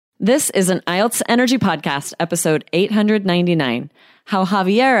This is an IELTS Energy Podcast, episode 899, How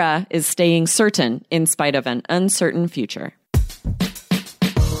Javiera is Staying Certain in Spite of an Uncertain Future.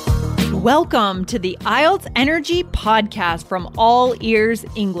 Welcome to the IELTS Energy Podcast from All Ears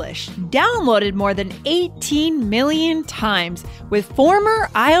English, downloaded more than 18 million times with former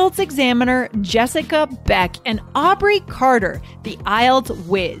IELTS examiner Jessica Beck and Aubrey Carter, the IELTS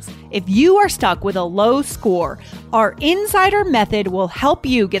whiz. If you are stuck with a low score, our insider method will help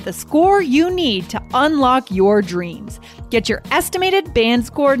you get the score you need to unlock your dreams. Get your estimated band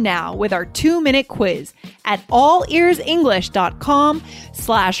score now with our 2-minute quiz at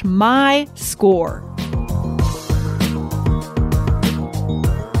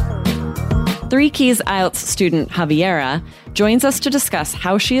allearsenglish.com/myscore. Three Keys IELTS student Javiera joins us to discuss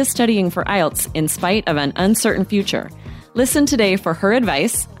how she is studying for IELTS in spite of an uncertain future. Listen today for her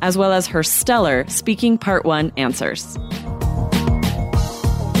advice, as well as her stellar Speaking Part 1 answers.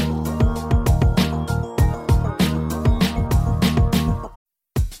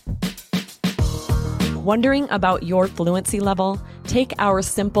 Wondering about your fluency level? Take our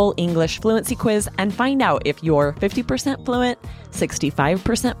simple English fluency quiz and find out if you're 50% fluent,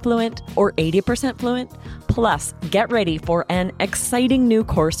 65% fluent, or 80% fluent. Plus, get ready for an exciting new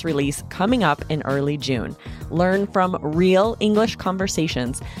course release coming up in early June. Learn from real English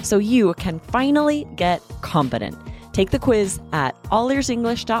conversations so you can finally get competent. Take the quiz at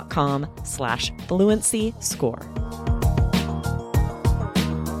allearsenglish.com/fluency score.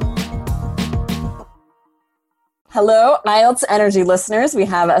 Hello, IELTS Energy listeners. We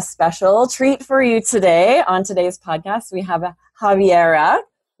have a special treat for you today. On today's podcast, we have Javiera.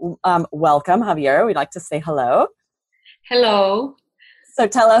 Welcome, Javiera. We'd like to say hello. Hello. So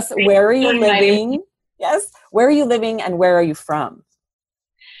tell us, where are you living? Yes. Where are you living and where are you from?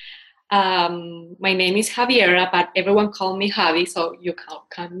 My name is Javiera, but everyone call me Javi, so you can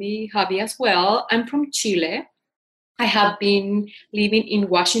call me Javi as well. I'm from Chile. I have been living in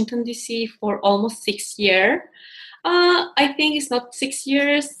Washington, D.C. for almost 6 years. I think it's not 6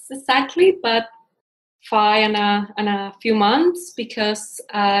 years exactly, but 5 and a few months, because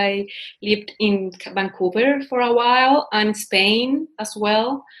I lived in Vancouver for a while and Spain as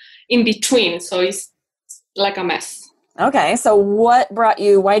well in between. So it's like a mess. Okay. So why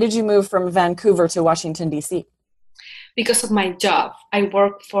did you move from Vancouver to Washington, D.C.? Because of my job. I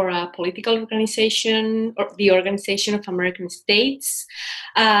work for a political organization, or the Organization of American States.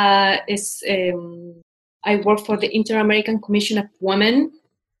 I work for the Inter-American Commission of Women.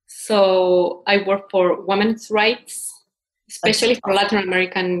 So I work for women's rights, especially for Latin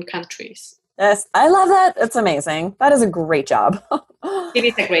American countries. Yes, I love that. It's amazing. That is a great job. It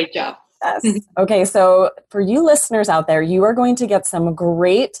is a great job. Yes. Okay, so for you listeners out there, you are going to get some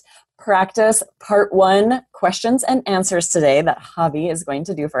great practice Part 1 questions and answers today that Javi is going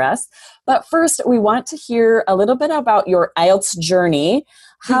to do for us. But first, we want to hear a little bit about your IELTS journey.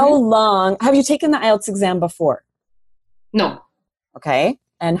 How long have you taken the IELTS exam before? No. Okay.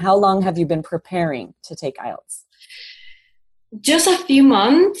 And how long have you been preparing to take IELTS? Just a few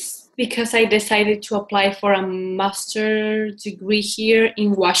months, because I decided to apply for a master's degree here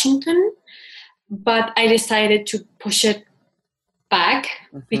in Washington, but I decided to push it back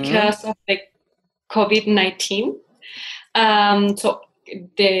because of the COVID-19. So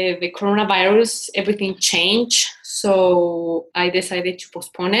the coronavirus, everything changed. So I decided to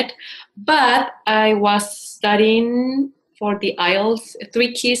postpone it. But I was studying for the IELTS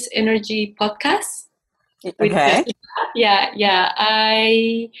 3 Keys Energy Podcast. Okay. Yeah.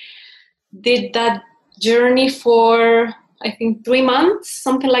 I did that journey for, I think, 3 months,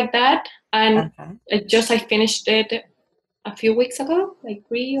 something like that. And I finished it a few weeks ago, like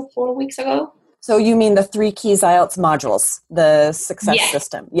 3 or 4 weeks ago. So you mean the 3 Keys IELTS modules, the success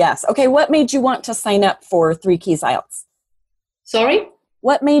system? Yes. Okay, what made you want to sign up for 3 Keys IELTS? Sorry?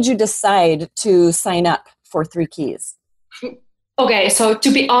 What made you decide to sign up for 3 Keys? Okay, so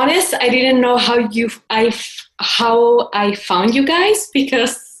to be honest, I didn't know how I found you guys,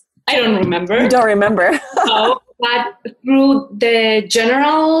 because I don't remember. You don't remember? No, but through the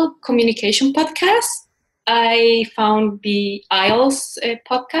General Communication Podcast, I found the IELTS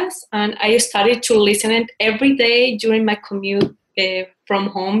podcast, and I started to listen it every day during my commute from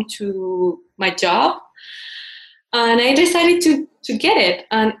home to my job. And I decided to get it,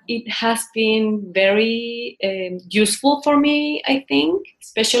 and it has been very useful for me, I think,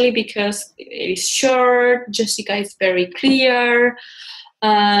 especially because it is short, Jessica is very clear,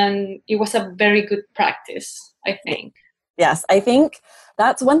 and it was a very good practice, I think. Yes, I think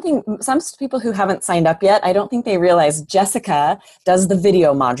that's one thing. Some people who haven't signed up yet, I don't think they realize Jessica does the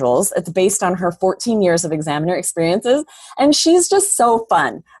video modules. It's based on her 14 years of examiner experiences, and she's just so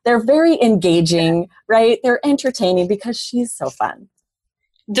fun. They're very engaging, right? They're entertaining because she's so fun.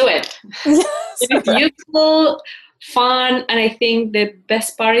 Do it. Yes, It is useful, fun, and I think the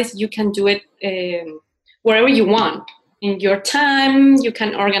best part is you can do it wherever you want. In your time, you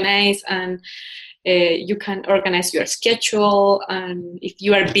can organize and you can organize your schedule, and if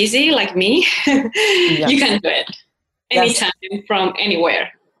you are busy like me, you can do it anytime from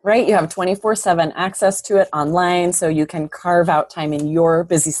anywhere. Right, you have 24/7 access to it online, so you can carve out time in your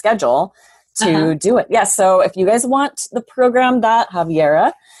busy schedule to do it. Yes, so if you guys want the program that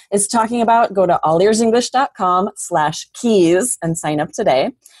Javiera is talking about, go to allearsenglish.com/keys and sign up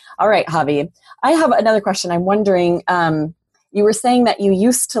today. All right, Javi, I have another question. I'm wondering, you were saying that you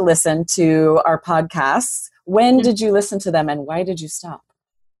used to listen to our podcasts. When did you listen to them and why did you stop?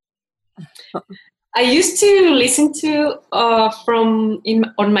 I used to listen to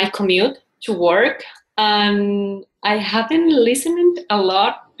on my commute to work, and I haven't listened a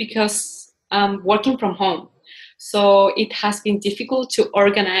lot because I'm working from home. So it has been difficult to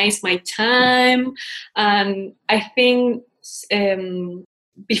organize my time, and I think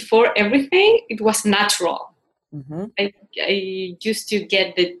before everything, it was natural. Mm-hmm. I used to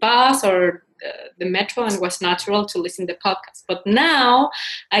get the bus or the metro, and it was natural to listen to the podcast. But now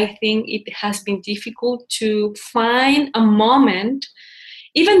I think it has been difficult to find a moment,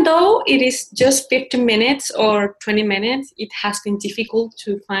 even though it is just 15 minutes or 20 minutes, it has been difficult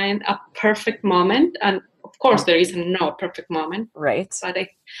to find a perfect moment. And of course, there is no perfect moment. Right. But I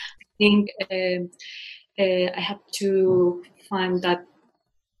think I have to find that.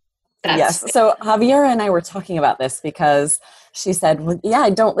 Yes. So Javiera and I were talking about this because she said, well, yeah,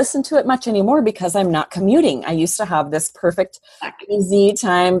 I don't listen to it much anymore because I'm not commuting. I used to have this perfect, easy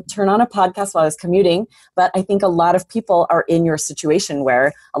time, turn on a podcast while I was commuting. But I think a lot of people are in your situation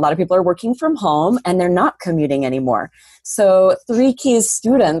where a lot of people are working from home and they're not commuting anymore. So 3 Keys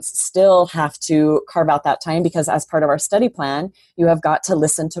students still have to carve out that time because as part of our study plan, you have got to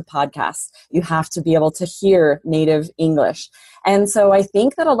listen to podcasts. You have to be able to hear native English. And so I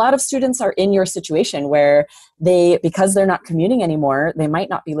think that a lot of students are in your situation where because they're not commuting anymore, they might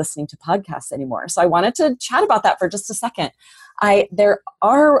not be listening to podcasts anymore. So I wanted to chat about that for just a second. There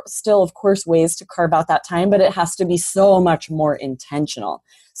are still, of course, ways to carve out that time, but it has to be so much more intentional.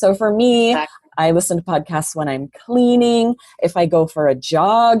 So for me, I listen to podcasts when I'm cleaning. If I go for a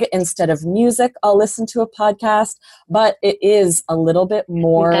jog, instead of music, I'll listen to a podcast. But it is a little bit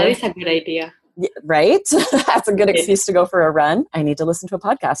more... That is a good idea. Right? That's a good excuse to go for a run. I need to listen to a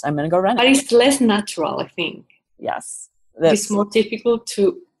podcast. I'm going to go run. But it's less natural, I think. Yes. It's more difficult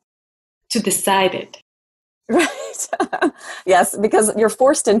to decide it. Right. Yes, because you're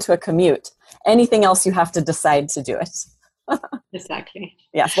forced into a commute. Anything else, you have to decide to do it. Exactly.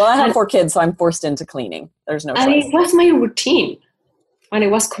 Yes. Well, I have 4 kids, so I'm forced into cleaning. There's no choice. And it was my routine. When I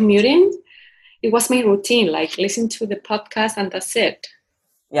was commuting, it was my routine, like listen to the podcast and that's it.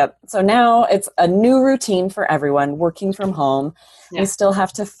 Yep. So now it's a new routine for everyone working from home. Yeah. We still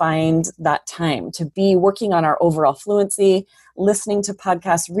have to find that time to be working on our overall fluency, listening to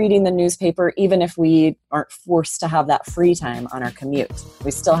podcasts, reading the newspaper, even if we aren't forced to have that free time on our commute.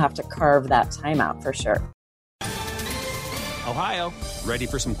 We still have to carve that time out for sure. Ohio, ready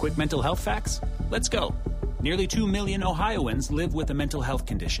for some quick mental health facts? Let's go. Nearly 2 million Ohioans live with a mental health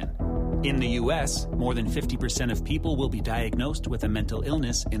condition. In the U.S., more than 50% of people will be diagnosed with a mental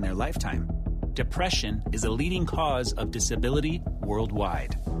illness in their lifetime. Depression is a leading cause of disability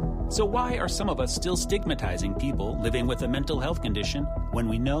worldwide. So why are some of us still stigmatizing people living with a mental health condition when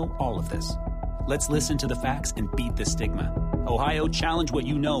we know all of this? Let's listen to the facts and beat the stigma. Ohio, challenge what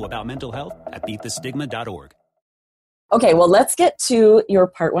you know about mental health at beatthestigma.org. Okay, well, let's get to your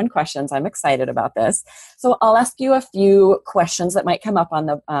part 1 questions. I'm excited about this. So I'll ask you a few questions that might come up on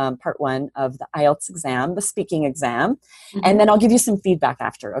the part 1 of the IELTS exam, the speaking exam, and then I'll give you some feedback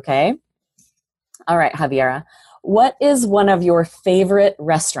after, okay? All right, Javiera, what is one of your favorite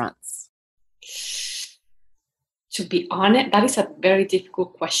restaurants? To be honest, that is a very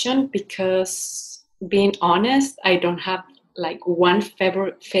difficult question because being honest, I don't have like one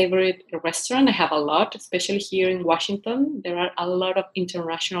favorite restaurant. I have a lot, especially here in Washington. There are a lot of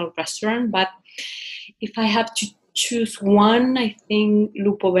international restaurants, but if I have to choose one, I think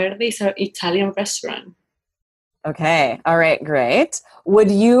Lupo Verde is an Italian restaurant. Okay. All right. Great. Would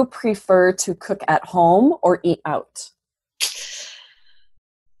you prefer to cook at home or eat out?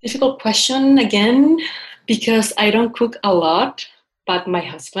 Difficult question again, because I don't cook a lot, but my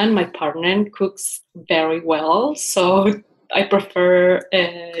husband, my partner, cooks very well. So I prefer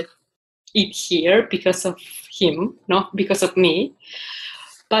eat here because of him, not because of me.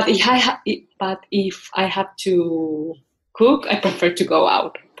 But if I have to cook, I prefer to go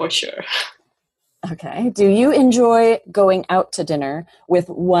out for sure. Okay. Do you enjoy going out to dinner with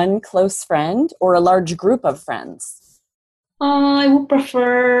one close friend or a large group of friends? I would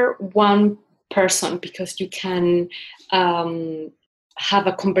prefer one person because you can have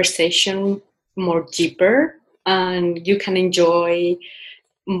a conversation more deeper, and you can enjoy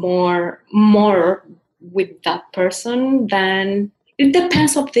more with that person. Than it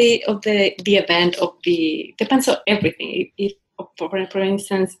depends of the event of the depends on everything. If for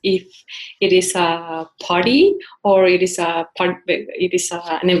instance, if it is a party or it is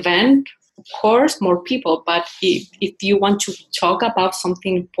an event, of course more people. But if you want to talk about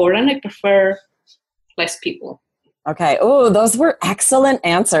something important, I prefer less people. Okay. Oh, those were excellent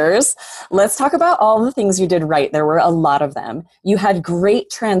answers. Let's talk about all the things you did right. There were a lot of them. You had great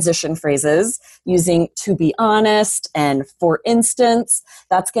transition phrases using to be honest and for instance.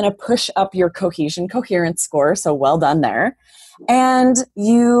 That's going to push up your coherence score. So well done there. And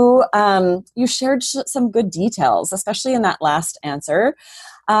you shared some good details, especially in that last answer.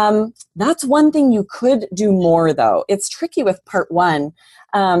 That's one thing you could do more, though. It's tricky with part one.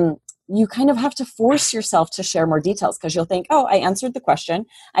 You kind of have to force yourself to share more details because you'll think, oh, I answered the question.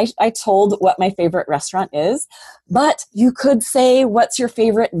 I told what my favorite restaurant is, but you could say, what's your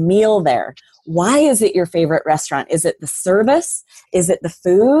favorite meal there? Why is it your favorite restaurant? Is it the service? Is it the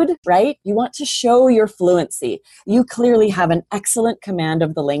food, right? You want to show your fluency. You clearly have an excellent command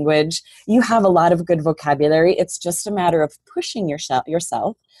of the language. You have a lot of good vocabulary. It's just a matter of pushing yourself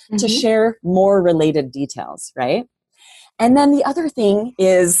to share more related details, right? And then the other thing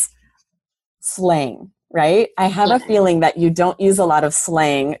is slang, right? I have a feeling that you don't use a lot of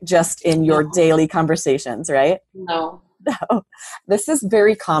slang just in your daily conversations, right? No. No. This is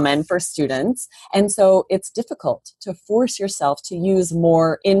very common for students. And so it's difficult to force yourself to use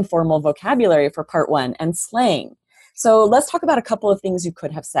more informal vocabulary for part one and slang. So let's talk about a couple of things you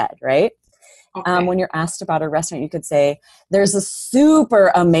could have said, right? Okay. When you're asked about a restaurant, you could say, there's a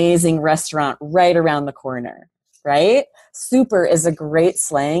super amazing restaurant right around the corner, right? Super is a great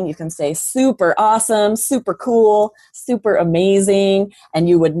slang. You can say super awesome, super cool, super amazing, and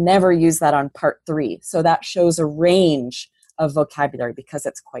you would never use that on part three. So that shows a range of vocabulary because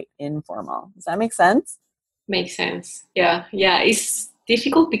it's quite informal. Does that make sense? Makes sense. Yeah. It's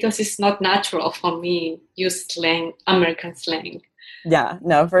difficult because it's not natural for me use slang, American slang. Yeah,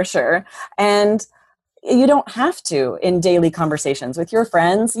 no, for sure. And you don't have to in daily conversations with your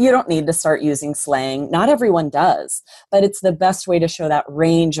friends. You don't need to start using slang. Not everyone does, but it's the best way to show that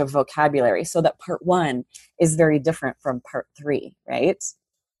range of vocabulary so that part one is very different from part three, right?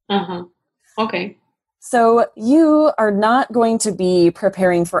 Okay. So you are not going to be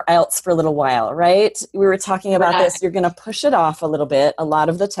preparing for IELTS for a little while, right? We were talking about this. You're going to push it off a little bit. A lot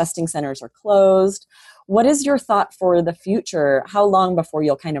of the testing centers are closed. What is your thought for the future? How long before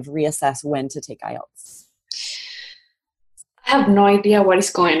you'll kind of reassess when to take IELTS? I have no idea what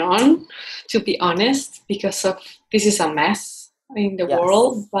is going on, to be honest, because of this is a mess in the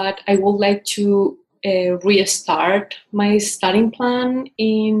world. But I would like to restart my studying plan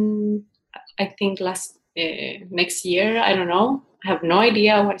in, I think, next year. I don't know. I have no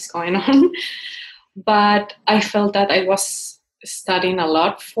idea what is going on. But I felt that I was studying a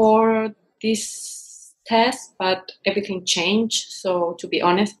lot for this test, but everything changed. So to be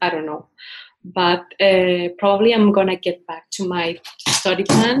honest, I don't know. But probably I'm going to get back to my study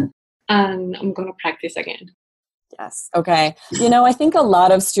plan and I'm going to practice again. Yes. Okay. I think a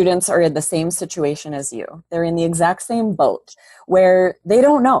lot of students are in the same situation as you. They're in the exact same boat where they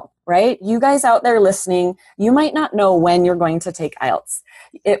don't know, right? You guys out there listening, you might not know when you're going to take IELTS.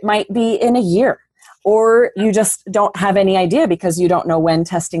 It might be in a year. Or you just don't have any idea because you don't know when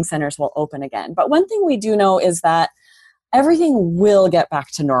testing centers will open again. But one thing we do know is that everything will get back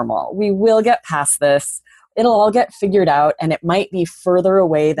to normal. We will get past this. It'll all get figured out, and it might be further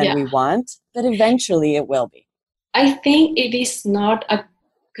away than we want, but eventually it will be. I think it is not a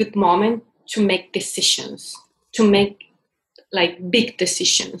good moment to make decisions, to make big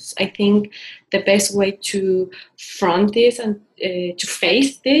decisions. I think the best way to front this and to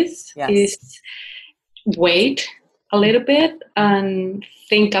face this is wait a little bit and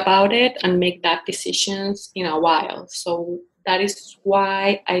think about it and make that decisions in a while. So that is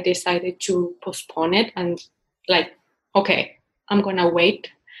why I decided to postpone it and okay, I'm gonna wait.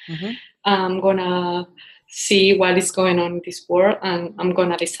 I'm gonna see what is going on in this world, and I'm going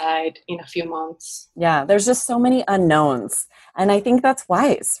to decide in a few months. Yeah, there's just so many unknowns. And I think that's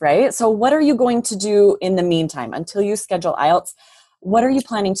wise, right? So what are you going to do in the meantime until you schedule IELTS? What are you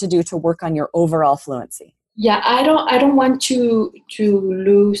planning to do to work on your overall fluency? Yeah, I don't want to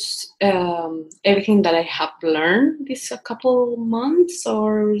lose everything that I have learned this a couple months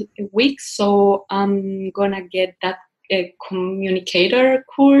or weeks. So I'm gonna get that communicator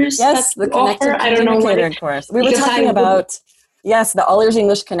course. Yes, the Connected Communicator course. We were talking about the All Ears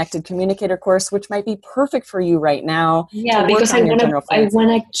English Connected Communicator course, which might be perfect for you right now. Yeah, because I want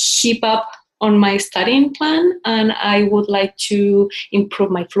to keep up on my studying plan, and I would like to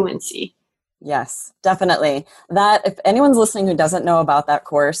improve my fluency. Yes, definitely. That, if anyone's listening who doesn't know about that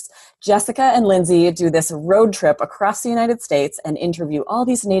course, Jessica and Lindsay do this road trip across the United States and interview all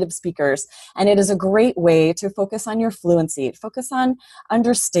these native speakers. And it is a great way to focus on your fluency, focus on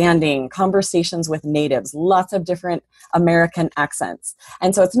understanding conversations with natives, lots of different American accents.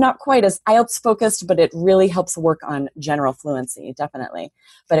 And so it's not quite as IELTS focused, but it really helps work on general fluency, definitely.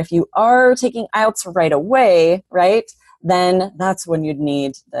 But if you are taking IELTS right away, right, then that's when you'd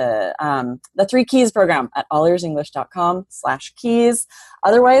need the 3 Keys program at allearsenglish.com/keys.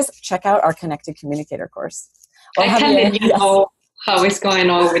 Otherwise, check out our Connected Communicator course. Well, I can let you know how it's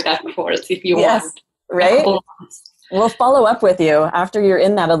going on with that course if you want. Right? We'll follow up with you after you're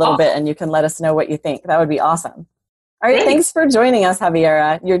in that a little bit, and you can let us know what you think. That would be awesome. All right, thanks for joining us,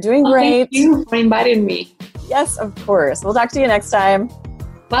 Javiera. You're doing great. Thank you for inviting me. Yes, of course. We'll talk to you next time.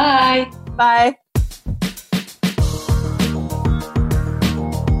 Bye. Bye.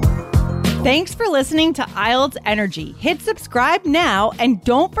 Thanks for listening to IELTS Energy. Hit subscribe now, and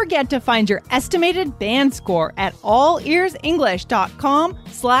don't forget to find your estimated band score at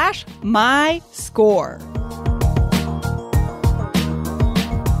allearsenglish.com/myscore.